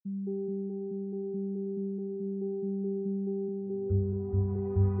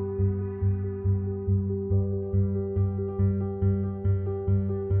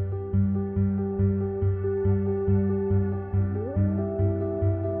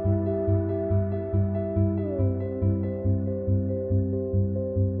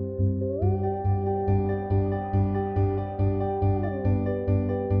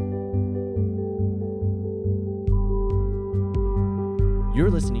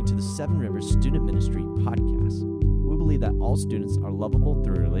listening to the Seven Rivers Student Ministry podcast. We believe that all students are lovable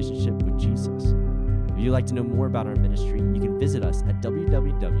through a relationship with Jesus. If you'd like to know more about our ministry, you can visit us at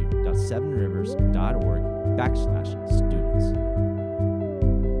www.sevenrivers.org/students.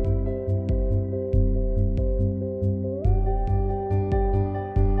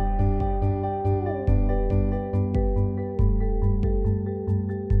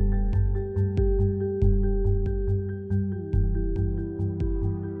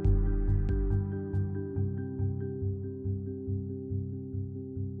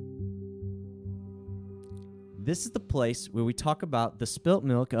 This is the place where we talk about the spilt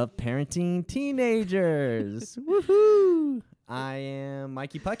milk of parenting teenagers. Woohoo! I am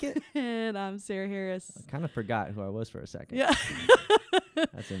Mikey Puckett. And I'm Sarah Harris. I kind of forgot who I was for a second. Yeah.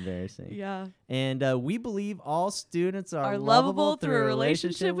 That's embarrassing. Yeah. And we believe all students are lovable through a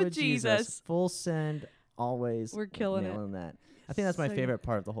relationship with Jesus. Full send, always. We're killing it. Nailing that. I think that's my So favorite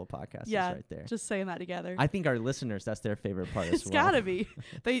part of the whole podcast. Yeah, is right there. just saying that together. I think our listeners, that's their favorite part as It's well. gotta be.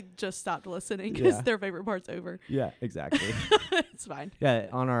 They just stopped listening because Yeah. their favorite part's over. Yeah, exactly. It's fine. Yeah,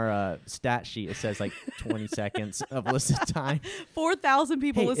 on our stat sheet, it says like 20 seconds of listen time. 4,000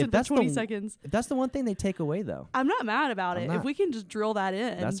 people Hey, listen if for that's the 20 w- seconds. That's the one thing they take away, though. I'm not mad about I'm it. not. If we can just drill that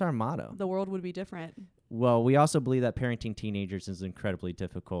in, That's our motto. the world would be different. Well, we also believe that parenting teenagers is incredibly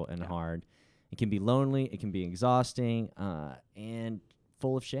difficult and Yeah. hard. It can be lonely, it can be exhausting, and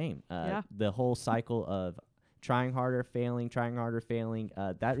full of shame. Yeah. The whole cycle of trying harder, failing,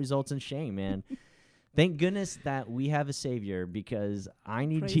 that results in shame, man. Thank goodness that we have a Savior, because I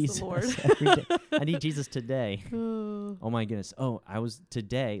need Praise the Jesus Lord. every day. I need Jesus today. Oh, Oh my goodness. Oh, I was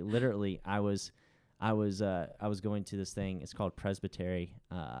today, literally, I was going to this thing. It's called Presbytery,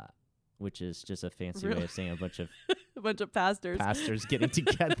 which is just a fancy way Really? of saying a bunch of a bunch of pastors pastors getting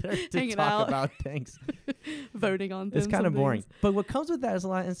together to Hanging talk out. about things. voting on It's things. kind of on boring. things. But what comes with that is a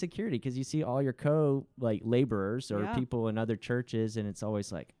lot of insecurity, because you see all your laborers or Yeah. people in other churches, and it's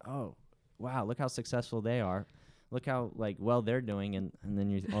always like, oh, wow, look how successful they are. Look how well they're doing, and then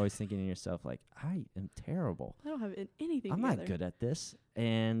you're always thinking to yourself, like, I am terrible. I don't have anything I'm together. not good at this.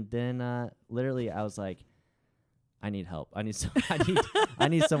 And then literally I was like, I need help. I need I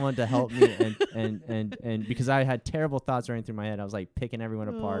need someone to help me, and because I had terrible thoughts running through my head. I was like picking everyone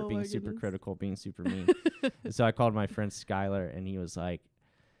apart, Oh being my super goodness. critical, being super mean. And so I called my friend Skylar, and he was like,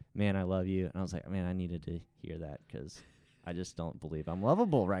 "Man, I love you." And I was like, "Man, I needed to hear that, because I just don't believe I'm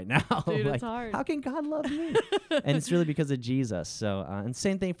lovable right now." Dude, Like, it's hard. how can God love me? And it's really because of Jesus. So and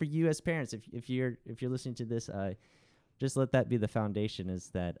same thing for you as parents. If you're listening to this, just let that be the foundation, is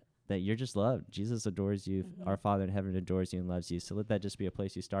that you're just loved. Jesus adores you. Mhm. Our Father in heaven adores you and loves you. So let that just be a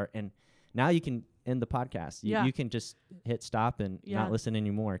place you start. And now you can end the podcast. Yeah. You can just hit stop and Yeah. not listen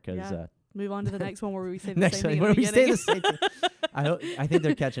anymore, because Yeah. Move on to the next one where we say the next same one thing. where at the we say the beginning. same thing. I think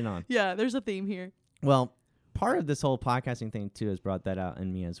they're catching on. Yeah, there's a theme here. Well, part of this whole podcasting thing too has brought that out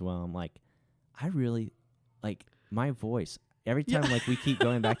in me as well. I'm like, I really like my voice. Every Yeah. time we keep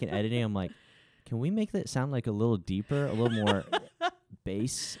going back and editing, I'm like, can we make that sound like a little deeper, a little more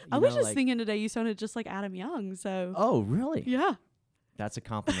bass? I was just like, thinking today you sounded just like Adam Young. So oh, really? yeah, That's a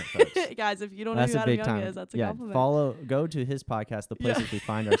compliment, folks. guys, if you don't That's know a who big Adam Young time. is, that's a Yeah, compliment. go to his podcast, The Yeah. Places We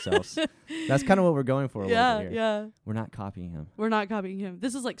Find Ourselves. That's kind of what we're going for a little Yeah, bit here. yeah. We're not copying him. We're not copying him.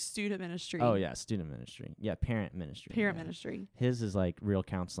 This is like student ministry. Oh, yeah, student ministry. Yeah, parent ministry. Parent yeah. ministry. His is like real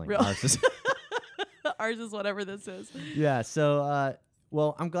counseling. Real- Ours is Ours is whatever this is. yeah, so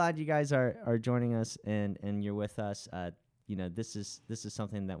well, I'm glad you guys are joining us and you're with us. This is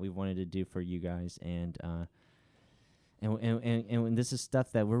something that we wanted to do for you guys, and this is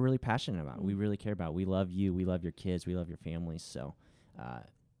stuff that we're really passionate about. We really care about. We love you. We love your kids. We love your families. So,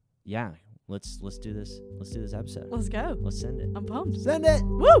 yeah, let's do this. Let's do this episode. Let's go. Let's send it. I'm pumped. Send it.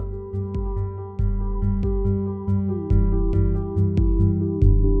 Woo!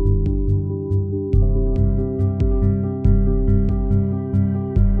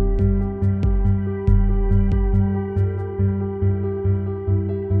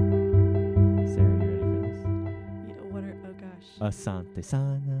 Sarah, you ready for this? Yeah, oh gosh. Asante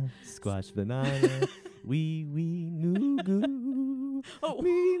sana, squash banana, wee nugu, Oh.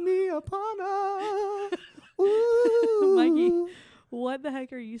 me apana. Ooh. Mikey, what the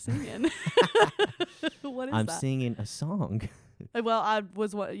heck are you singing? What is I'm that? singing a song. Well, I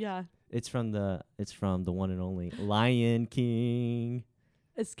was what? Yeah, It's from the one and only Lion King.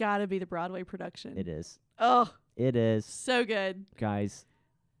 it's got to be the Broadway production. It is. Oh, It is. so good. Guys,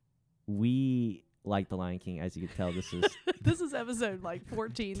 we like the Lion King. As you can tell, this is This is episode like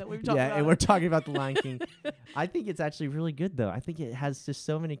 14 that we've talked yeah, about. and we're talking about the Lion King. I think it's actually really good, though. I think it has just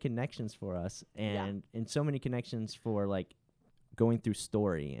so many connections for us, and so many connections for like going through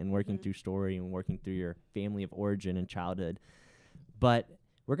story and working Mhm. through story and working through your family of origin and childhood. But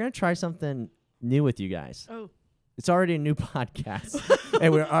we're going to try something new with you guys. Oh. It's already a new podcast,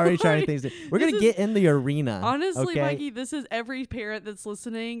 and we're already trying things. We're going to get in the arena. Honestly, okay? Mikey, this is every parent that's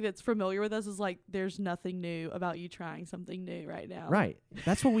listening that's familiar with us is like, there's nothing new about you trying something new right now. Right.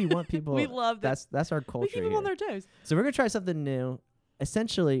 That's what we want people. We love that. That's our We culture keep them here. on their toes. So we're going to try something new.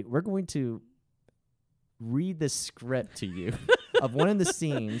 Essentially, we're going to read the script to you of one of the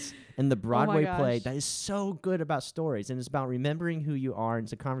scenes in the Broadway play gosh. that is so good about stories, and it's about remembering who you are. And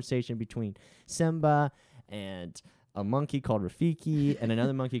it's a conversation between Simba and a monkey called Rafiki and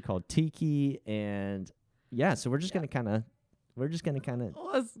another monkey called Tiki. And yeah, so we're just going to kind of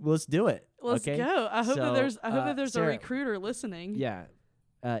let's do it. Let's okay? go. I hope So, that there's a Sarah, recruiter listening. Yeah.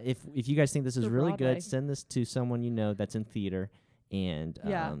 If you guys think this is The really Broadway. good, send this to someone you know that's in theater, and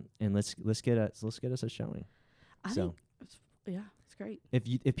Yeah. and let's get us a showing. I So think it's great.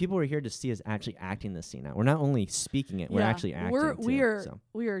 if people were here to see us actually acting this scene out, we're not only speaking it, we're Yeah, actually acting. we too, are so.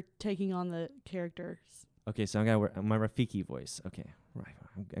 we are taking on the characters. Okay, so I got my Rafiki voice. Okay, right.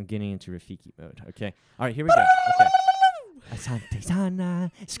 I'm getting into Rafiki mode. Okay, all right, here we go. Okay. Asante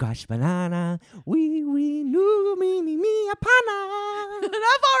sana, squash banana, wee noo me apana.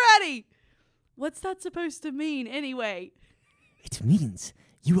 Enough already. What's that supposed to mean anyway? It means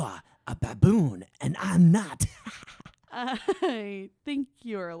you are a baboon and I'm not. I think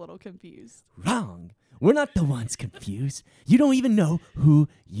you're a little confused. Wrong. We're not the ones confused. You don't even know who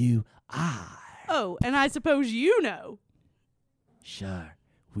you are. Oh, and I suppose you know. Sure,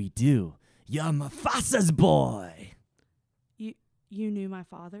 we do. You're Mufasa's boy. You knew my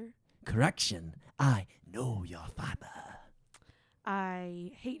father? Correction, I know your father.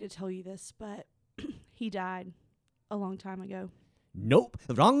 I hate to tell you this, but he died a long time ago. Nope,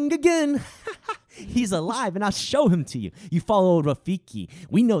 wrong again. He's alive and I'll show him to you. You follow Rafiki.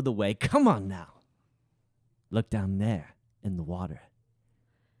 We know the way. Come on now. Look down there in the water.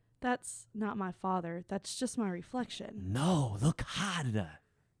 That's not my father. That's just my reflection. No, look harder.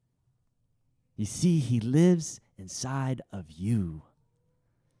 You see, he lives inside of you.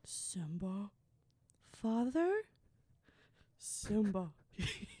 Simba? Father? Simba,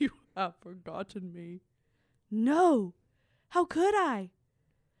 you have forgotten me. No! How could I?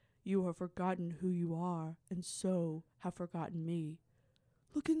 You have forgotten who you are, and so have forgotten me.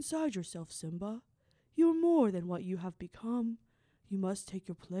 Look inside yourself, Simba. You are more than what you have become. You must take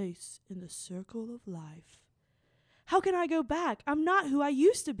your place in the circle of life. How can I go back? I'm not who I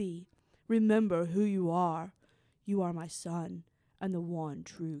used to be. Remember who you are. You are my son and the one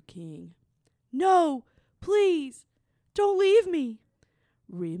true king. No, please, don't leave me.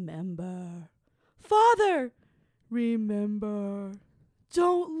 Remember. Father, remember.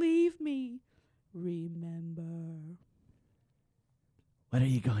 Don't leave me. Remember. What are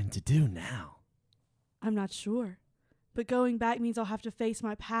you going to do now? I'm not sure, but going back means I'll have to face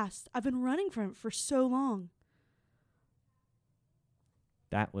my past. I've been running from it for so long.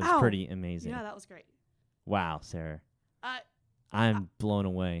 That was Ow. pretty amazing. Yeah, that was great. Wow, Sarah. I I'm blown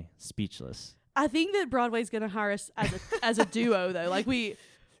away, speechless. I think that Broadway's gonna hire us as a duo though. Like we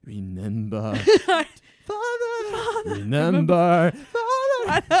Remember, Father, remember, Father.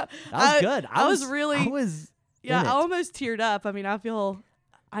 I, That was good. I was really I was. yeah, in I it. almost teared up. I mean,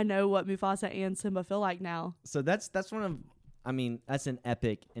 I know what Mufasa and Simba feel like now. So that's one of. I mean, that's an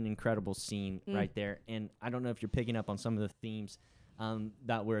epic and incredible scene Mm. right there. And I don't know if you're picking up on some of the themes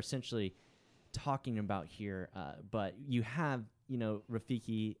that we're essentially talking about here, but you have,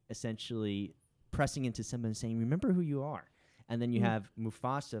 Rafiki essentially pressing into Simba and saying, remember who you are. And then you have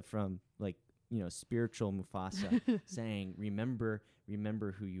Mufasa from, spiritual Mufasa saying, remember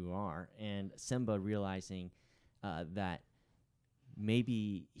who you are. And Simba realizing that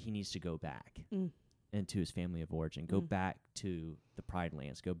maybe he needs to go back into his family of origin, go back to the Pride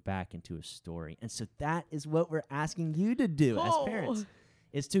Lands, go back into a story. And so that is what we're asking you to do as parents,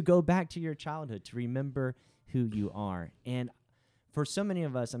 is to go back to your childhood, to remember who you are. And for so many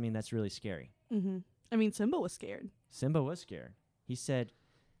of us, I mean, that's really scary. Mm-hmm. I mean, Simba was scared. Simba was scared. He said,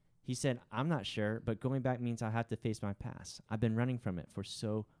 I'm not sure, but going back means I have to face my past. I've been running from it for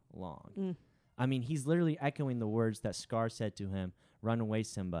so long. I mean, he's literally echoing the words that Scar said to him, run away,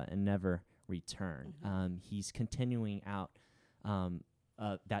 Simba, and never return. He's continuing out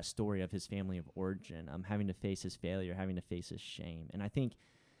that story of his family of origin, having to face his failure, having to face his shame. And I think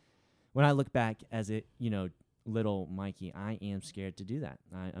when I look back as a, little Mikey, I am scared to do that.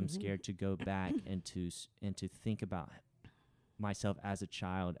 I'm scared to go back and to think about myself as a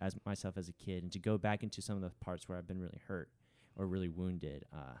child, as myself as a kid, and to go back into some of the parts where I've been really hurt or really wounded.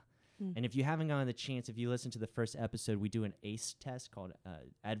 And if you haven't gotten the chance, if you listen to the first episode, we do an ACE test called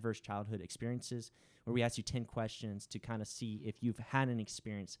Adverse Childhood Experiences, where we ask you 10 questions to kind of see if you've had an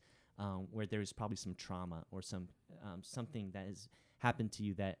experience where there's probably some trauma or something that has happened to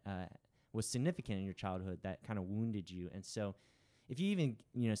you that was significant in your childhood that kind of wounded you. And so if you even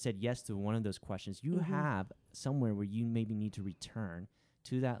said yes to one of those questions, you have somewhere where you maybe need to return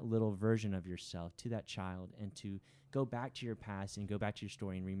to that little version of yourself, to that child, and to go back to your past and go back to your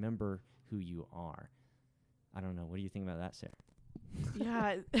story and remember who you are. I don't know. What do you think about that, Sarah?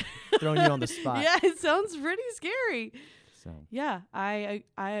 Yeah. Throwing you on the spot. Yeah, it sounds pretty scary. So yeah, I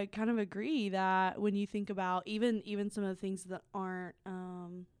kind of agree that when you think about even some of the things that aren't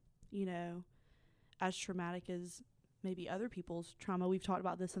as traumatic as maybe other people's trauma. We've talked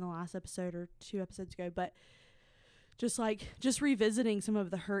about this in the last episode or 2 episodes ago, but just revisiting some of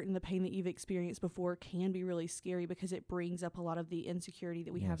the hurt and the pain that you've experienced before can be really scary because it brings up a lot of the insecurity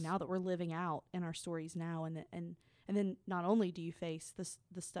that we have now that we're living out in our stories now. And then not only do you face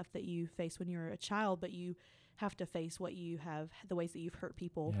the stuff that you face when you're a child, but you have to face the ways that you've hurt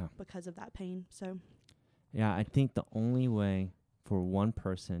people because of that pain. So, yeah, I think the only way for one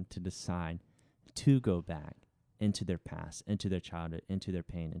person to decide to go back into their past, into their childhood, into their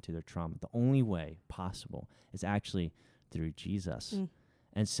pain, into their trauma, the only way possible is actually through Jesus.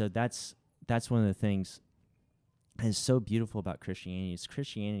 And so that's one of the things that is so beautiful about Christianity. Is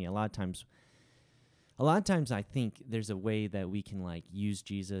Christianity, a lot of times I think there's a way that we can use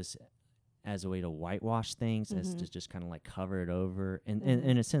Jesus as a way to whitewash things, as to just kind of cover it over. And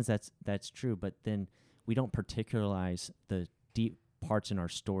in a sense that's true, but then we don't particularize the deep parts in our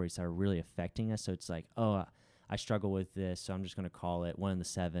stories that are really affecting us. So it's I struggle with this, so I'm just going to call it one of the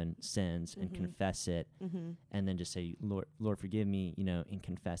 7 sins and confess it, and then just say, Lord, forgive me, and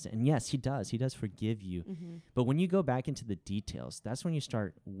confess it. And yes, he does forgive you. But when you go back into the details, that's when you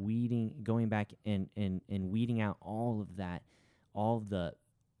start going back and weeding out all of that,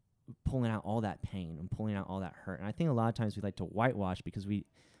 pulling out all that pain and pulling out all that hurt. And I think a lot of times we like to whitewash because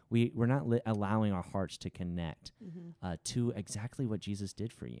we're not allowing our hearts to connect to exactly what Jesus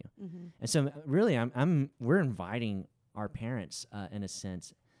did for you. And so really we're inviting our parents in a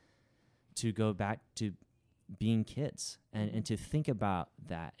sense to go back to being kids and to think about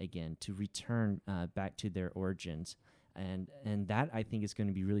that again, to return back to their origins. And that I think is going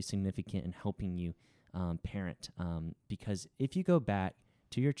to be really significant in helping you parent, because if you go back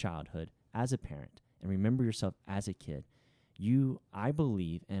to your childhood as a parent and remember yourself as a kid, I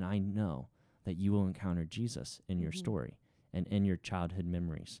believe and I know that you will encounter Jesus in your story and in your childhood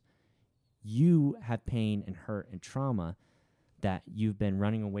memories. You have pain and hurt and trauma that you've been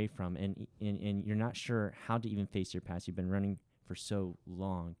running away from, and you're not sure how to even face your past. You've been running for so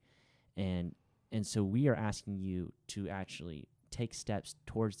long, and so we are asking you to actually take steps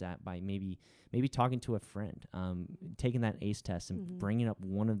towards that by maybe talking to a friend, taking that ACE test and bringing up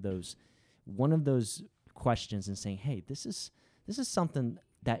one of those questions and saying, hey, this is something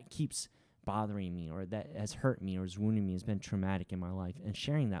that keeps bothering me or that has hurt me or has wounded me, has been traumatic in my life, and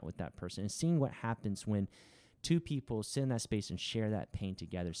sharing that with that person and seeing what happens when 2 people sit in that space and share that pain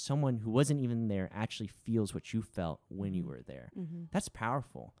together. Someone who wasn't even there actually feels what you felt when you were there. That's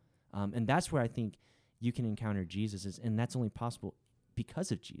powerful. And that's where I think you can encounter Jesus, and that's only possible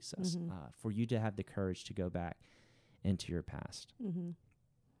because of Jesus, for you to have the courage to go back into your past.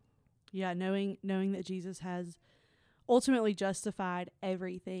 Yeah, knowing that Jesus has ultimately justified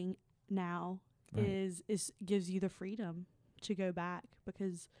everything now is gives you the freedom to go back,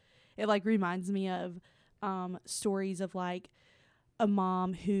 because it reminds me of stories of a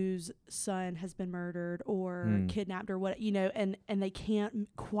mom whose son has been murdered or kidnapped or what, and they can't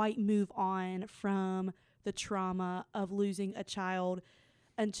quite move on from the trauma of losing a child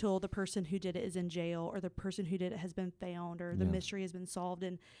until the person who did it is in jail, or the person who did it has been found, or the mystery has been solved.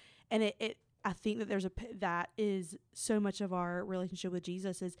 And I think that that is so much of our relationship with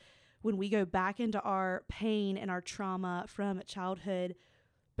Jesus, is when we go back into our pain and our trauma from childhood,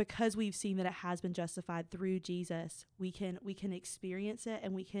 because we've seen that it has been justified through Jesus, we can experience it,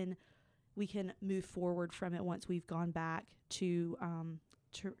 and we can move forward from it once we've gone back to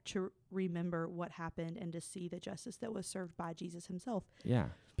remember what happened and to see the justice that was served by Jesus himself. Yeah.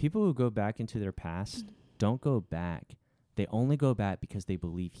 People who go back into their past don't go back. They only go back because they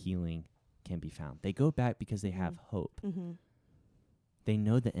believe healing can be found. They go back because they have hope. They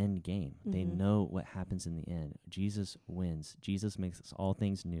know the end game. They know what happens in the end. Jesus wins. Jesus makes us all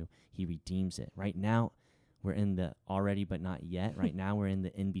things new. He redeems it. Right now, we're in the already but not yet. Right now, we're in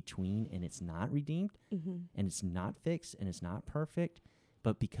the in-between, and it's not redeemed, and it's not fixed, and it's not perfect.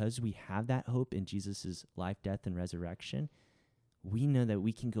 But because we have that hope in Jesus' life, death, and resurrection, we know that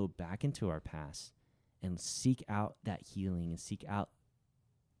we can go back into our past and seek out that healing and seek out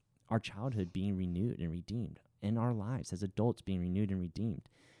our childhood being renewed and redeemed, and our lives as adults being renewed and redeemed,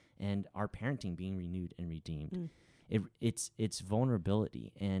 and our parenting being renewed and redeemed. It's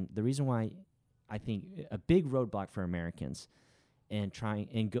vulnerability. And the reason why I think a big roadblock for Americans and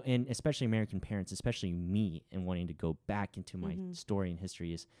and especially American parents, especially me, and wanting to go back into my story and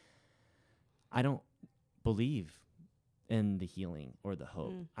history is I don't believe in the healing or the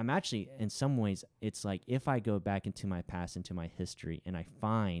hope. I'm actually, in some ways, it's like if I go back into my past, into my history, and I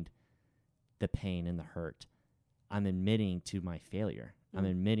find the pain and the hurt, I'm admitting to my failure. I'm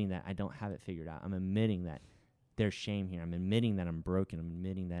admitting that I don't have it figured out. I'm admitting that there's shame here. I'm admitting that I'm broken. I'm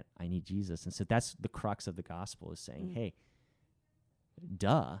admitting that I need Jesus. And so that's the crux of the gospel, is saying, hey,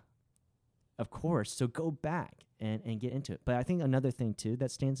 duh, of course. So go back and get into it. But I think another thing, too,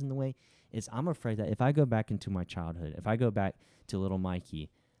 that stands in the way is I'm afraid that if I go back into my childhood, if I go back to little Mikey,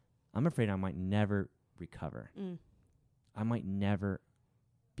 I'm afraid I might never recover. I might never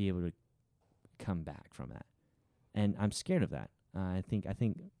be able to come back from that. And I'm scared of that. I think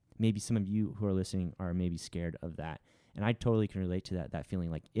maybe some of you who are listening are maybe scared of that. And I totally can relate to that feeling.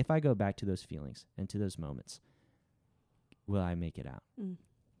 Like, if I go back to those feelings and to those moments, will I make it out? And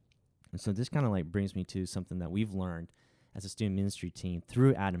so this kind of like brings me to something that we've learned as a student ministry team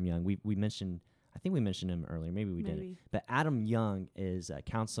through Adam Young. We mentioned, I think we mentioned him earlier. Maybe we didn't. But Adam Young is a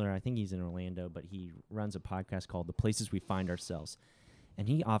counselor. I think he's in Orlando, but he runs a podcast called The Places We Find Ourselves. And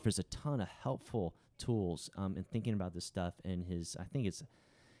he offers a ton of helpful tools in thinking about this stuff in his, I think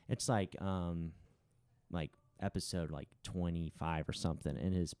it's like episode like 25 or something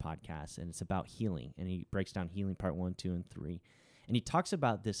in his podcast, and it's about healing, and he breaks down healing part 1, 2, and 3. And he talks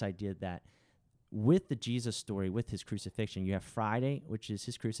about this idea that with the Jesus story, with his crucifixion, you have Friday, which is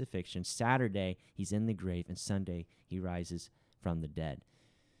his crucifixion, Saturday, he's in the grave, and Sunday, he rises from the dead.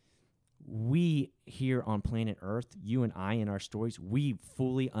 We here on planet Earth, you and I in our stories, we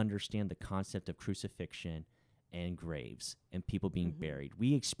fully understand the concept of crucifixion and graves and people being buried.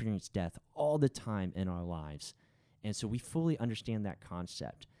 We experience death all the time in our lives. And so we fully understand that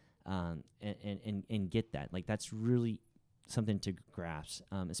concept and get that. Like, that's really something to grasp,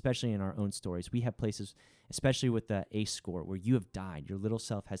 especially in our own stories. We have places, especially with the ACE score, where you have died. Your little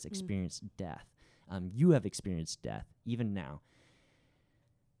self has experienced death. You have experienced death, even now.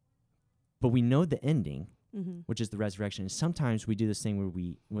 But we know the ending, which is the resurrection. And sometimes we do this thing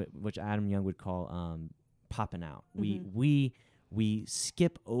where which Adam Young would call popping out. We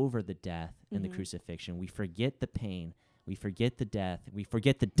skip over the death and the crucifixion. We forget the pain. We forget the death. We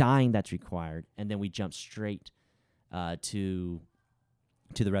forget the dying that's required, and then we jump straight to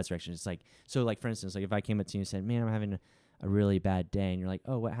the resurrection. It's like, so like, for instance, like if I came up to you and said, man, I'm having a really bad day, and you're like,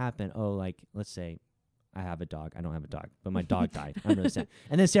 oh, what happened? Oh, like, let's say I have a dog. I don't have a dog, but my dog died. I'm really sad.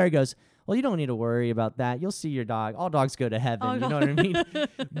 And then Sarah goes, well, you don't need to worry about that. You'll see your dog. All dogs go to heaven. You know what I mean?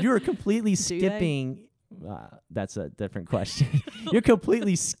 You're completely skipping. That's a different question. You're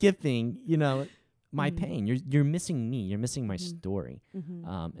completely skipping, my pain. You're missing me. You're missing my story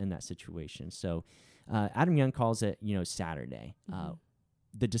in that situation. So Adam Young calls it, Saturday.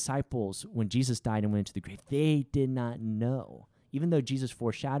 The disciples, when Jesus died and went into the grave, they did not know. Even though Jesus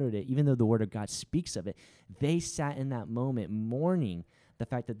foreshadowed it, even though the Word of God speaks of it, they sat in that moment mourning the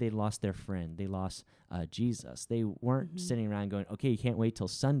fact that they lost their friend. They lost Jesus. They weren't sitting around going, okay, you can't wait till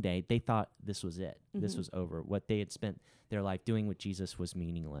Sunday. They thought this was it. This was over. What they had spent their life doing with Jesus was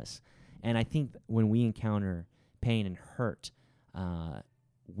meaningless. And I think when we encounter pain and hurt,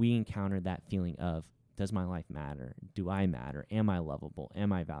 we encounter that feeling of, does my life matter? Do I matter? Am I lovable?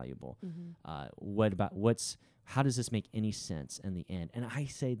 Am I valuable? How does this make any sense in the end? And I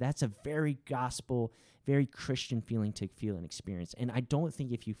say that's a very gospel, very Christian feeling to feel and experience. And I don't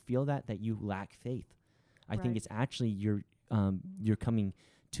think if you feel that you lack faith. I think it's actually you're coming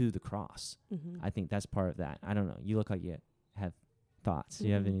to the cross. I think that's part of that. I don't know. You look like you have thoughts. Do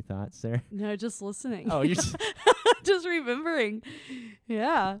you have any thoughts there? No, just listening. Oh, you're just just remembering.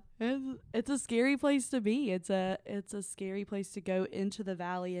 Yeah, it's a scary place to be. It's a scary place to go into the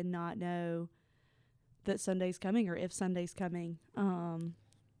valley and not know that Sunday's coming, or if Sunday's coming.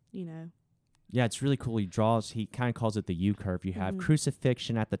 Yeah, it's really cool. He kind of calls it the U-curve. You have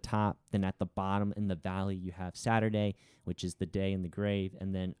crucifixion at the top, then at the bottom in the valley you have Saturday, which is the day in the grave,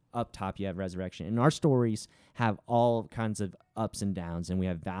 and then up top you have resurrection. And our stories have all kinds of ups and downs, and we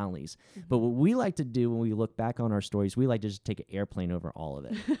have valleys. But what we like to do when we look back on our stories, we like to just take an airplane over all of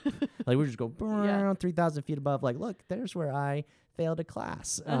it. Like, we just go 3,000 feet above, like, look, there's where I failed a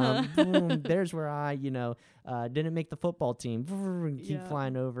class. Boom, there's where I, didn't make the football team. Keep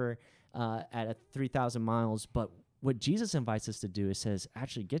flying over at 3,000 miles, but what Jesus invites us to do is says,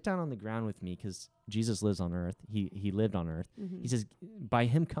 actually get down on the ground with me, because Jesus lives on earth. He lived on earth. Mm-hmm. He says, by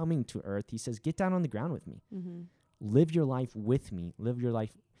him coming to earth, he says, get down on the ground with me. Mm-hmm. Live your life with me. Live your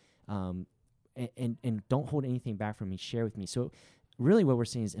life, and don't hold anything back from me. Share with me. So really what we're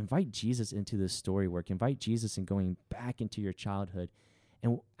saying is invite Jesus into this story work. Invite Jesus in going back into your childhood.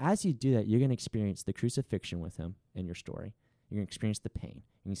 And as you do that, you're going to experience the crucifixion with him in your story. You're going to experience the pain.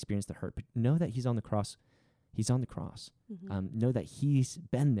 You're going to experience the hurt. But know that he's on the cross. He's on the cross. Mm-hmm. Know that he's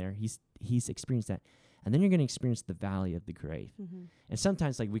been there. He's experienced that. And then you're going to experience the valley of the grave. Mm-hmm. And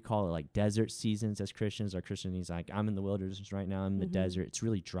sometimes, like, we call it like desert seasons as Christians. Our Christian is like, I'm in the wilderness right now. I'm in the desert. It's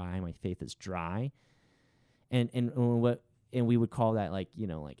really dry. My faith is dry. And we would call that, like, you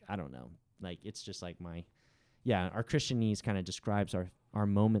know, like, I don't know, like, it's just like our Christianese kind of describes our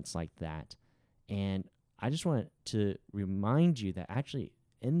moments like that. And I just wanted to remind you that actually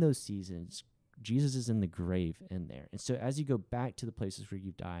in those seasons, Jesus is in the grave in there. And so as you go back to the places where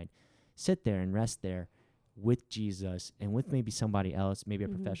you died, sit there and rest there with Jesus and with maybe somebody else, maybe a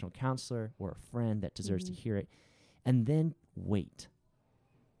professional counselor or a friend that deserves to hear it, and then wait.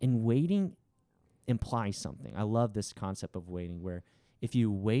 And waiting implies something. I love this concept of waiting, where if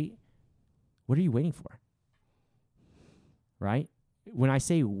you wait, what are you waiting for? Right? When I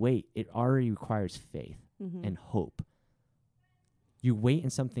say wait, it already requires faith and hope. You wait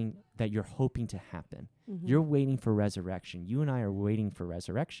in something that you're hoping to happen. Mm-hmm. You're waiting for resurrection. You and I are waiting for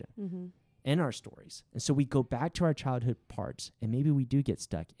resurrection in our stories. And so we go back to our childhood parts, and maybe we do get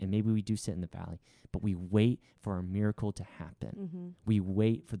stuck, and maybe we do sit in the valley, but we wait for a miracle to happen. We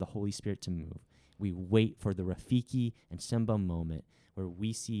wait for the Holy Spirit to move. We wait for the Rafiki and Simba moment where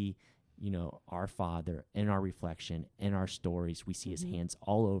we see, you know, our Father in our reflection, in our stories. We see his hands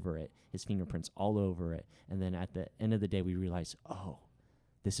all over it, his fingerprints all over it. And then at the end of the day, we realize, oh,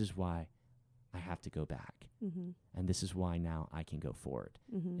 this is why I have to go back. And this is why now I can go forward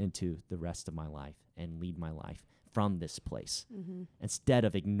into the rest of my life and lead my life from this place instead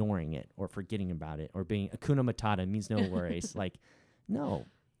of ignoring it or forgetting about it or being Hakuna Matata, means no worries. Like, no,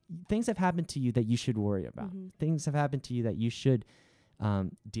 things have happened to you that you should worry about. Things have happened to you that you should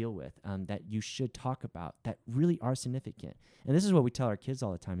deal with, that you should talk about, that really are significant. And this is what we tell our kids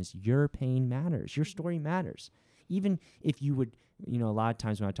all the time is your pain matters. Your story matters. Even if you would, you know, a lot of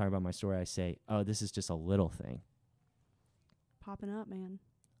times when I talk about my story, I say, oh, this is just a little thing. Popping up, man.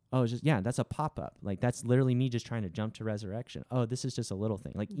 Oh, it's just, yeah, that's a pop-up. Like, that's literally me just trying to jump to resurrection. Oh, this is just a little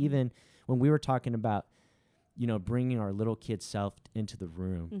thing. Like, even when we were talking about, you know, bringing our little kid self into the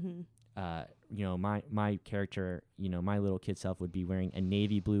room, you know, my character, you know, my little kid self would be wearing a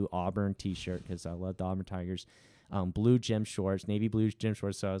navy blue Auburn t-shirt because I love the Auburn Tigers, blue gym shorts, navy blue gym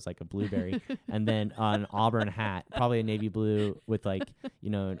shorts, so I was like a blueberry, and then an Auburn hat, probably a navy blue with, like, you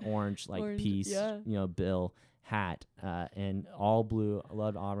know, an orange piece, you know, bill hat, and all blue. I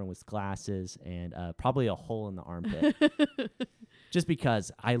loved Auburn with glasses and probably a hole in the armpit. Just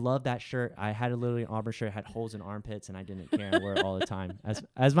because I love that shirt. I had a literally Auburn shirt, had holes in armpits, and I didn't care. I wore it all the time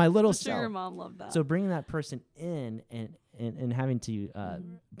as my little self. Your mom loved that. So bringing that person in and having to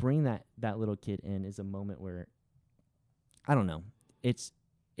bring that little kid in is a moment where, I don't know, it's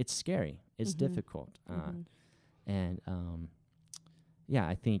scary. It's difficult. And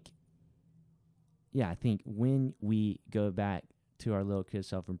I think when we go back to our little kid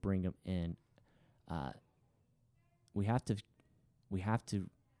self and bring them in, we have to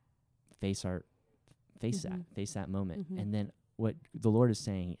face that moment. And then what the Lord is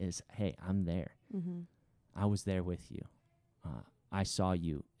saying is, hey, I'm there. I was there with you. I saw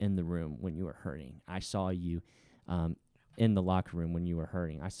you in the room when you were hurting. I saw you in the locker room when you were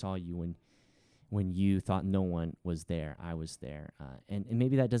hurting. I saw you when you thought no one was there. I was there. And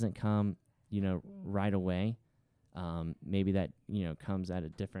maybe that doesn't come, you know, right away. Maybe that, you know, comes at a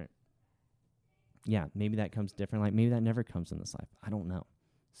different, maybe that comes different. Like, maybe that never comes in this life. I don't know.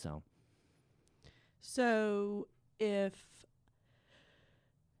 So if,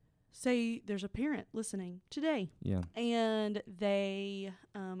 say there's a parent listening today, and they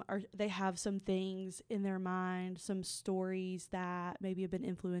have some things in their mind, some stories that maybe have been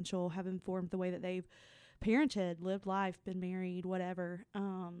influential, have informed the way that they've parented, lived life, been married, whatever,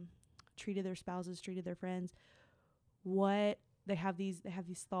 treated their spouses, treated their friends. They have these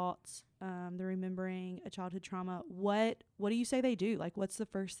thoughts. They're remembering a childhood trauma. What do you say they do? Like, what's the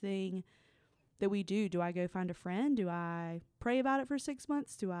first thing that we do? Do I go find a friend? Do I pray about it for 6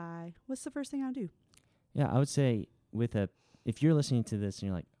 months? What's the first thing I do? Yeah, I would say if you're listening to this and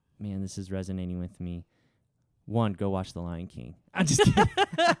you're like, man, this is resonating with me, one, go watch The Lion King. I'm just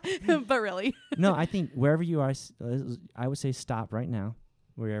kidding. But really. No, I think wherever you are, I would say stop right now,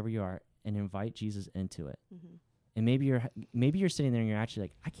 wherever you are, and invite Jesus into it. And maybe you're sitting there and you're actually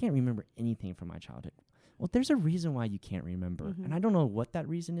like, I can't remember anything from my childhood. Well, there's a reason why you can't remember. Mm-hmm. And I don't know what that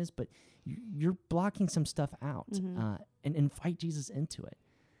reason is, but you're blocking some stuff out. Mm-hmm. And invite Jesus into it.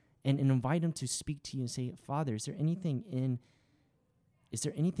 And invite him to speak to you and say, Father, is there anything in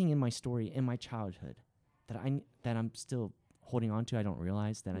my story, in my childhood, that I'm still holding on to, I don't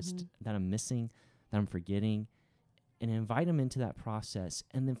realize, that that I'm missing, that I'm forgetting? And invite him into that process.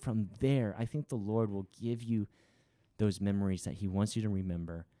 And then from there, I think the Lord will give you those memories that he wants you to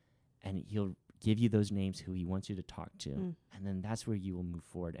remember, and he'll give you those names who he wants you to talk to. And then that's where you will move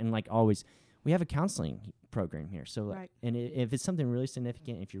forward. And like always, we have a counseling program here. So, and if it's something really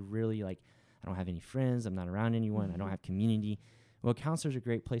significant, if you're really like, I don't have any friends, I'm not around anyone, I don't have community, well, counselor's a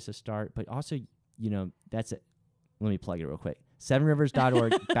great place to start. But also, that's it. Let me plug it real quick.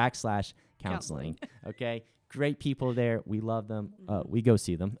 7rivers.org/counseling. Okay. Great people there. We love them. We go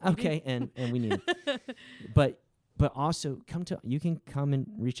see them. Okay. And we need them. But also you can come and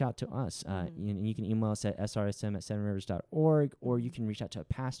reach out to us. You can email us at srsm@7rivers.org, or you can reach out to a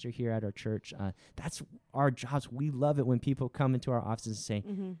pastor here at our church. That's our jobs. We love it when people come into our offices and say,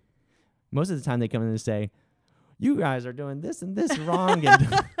 most of the time they come in and say, you guys are doing this and this wrong,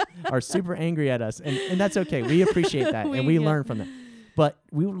 and are super angry at us. And that's okay. We appreciate that, and we learn from that. But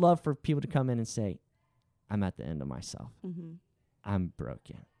we would love for people to come in and say, I'm at the end of myself. I'm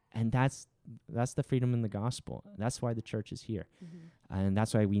broken. And that's the freedom in the gospel. That's why the church is here. And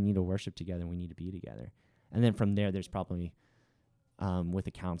that's why we need to worship together and we need to be together. And then from there, there's probably, with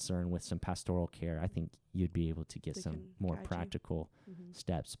a counselor and with some pastoral care, I think you'd be able to get some more practical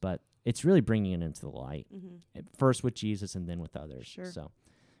steps. But it's really bringing it into the light, first with Jesus and then with others. Sure. So,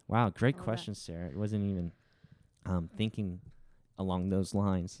 wow, great question, Sarah. It wasn't even thinking along those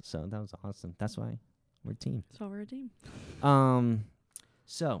lines. So that was awesome. That's why we're a team. That's why we're a team.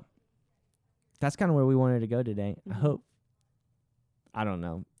 So that's kind of where we wanted to go today. I don't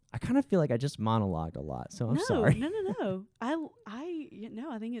know. I kind of feel like I just monologued a lot, so I'm sorry. No. I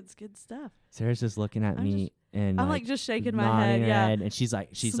think it's good stuff. Sarah's just looking at me and I'm like just shaking my head. Yeah. And she's like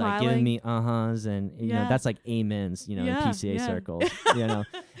Smiling. giving me uh-huhs, and you know, that's like amens, in PCA circles, And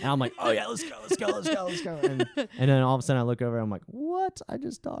I'm like, oh yeah, let's go. And then all of a sudden I look over and I'm like, what? I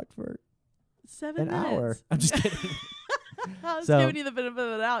just talked for 7 an minutes. hour. I'm just kidding. I was giving you the benefit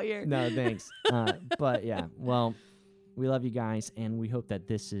of the doubt here. No, thanks. But yeah, well, we love you guys, and we hope that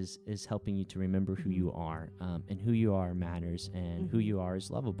this is helping you to remember who you are, and who you are matters, and who you are is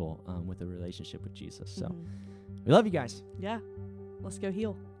lovable with a relationship with Jesus. So we love you guys. Yeah. Let's go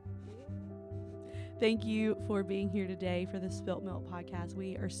heal. Thank you for being here today for the Spilt Milk podcast.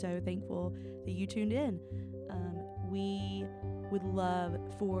 We are so thankful that you tuned in. We would love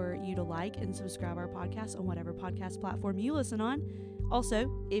for you to like and subscribe our podcast on whatever podcast platform you listen on.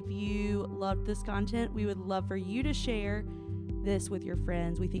 Also, if you loved this content, we would love for you to share this with your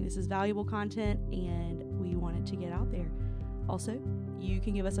friends. We think this is valuable content and we want it to get out there. Also, you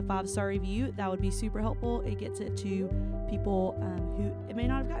can give us a 5-star review. That would be super helpful. It gets it to people who it may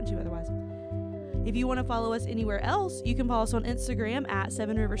not have gotten to otherwise. If you want to follow us anywhere else, you can follow us on Instagram at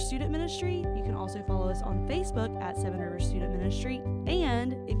 7 Rivers Student Ministry. You can also follow us on Facebook at 7 Rivers Student Ministry.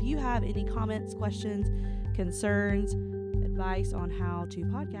 And if you have any comments, questions, concerns, advice on how to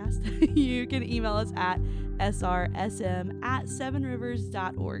podcast, you can email us at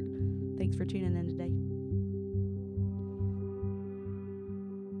srsm@7rivers.org. Thanks for tuning in today.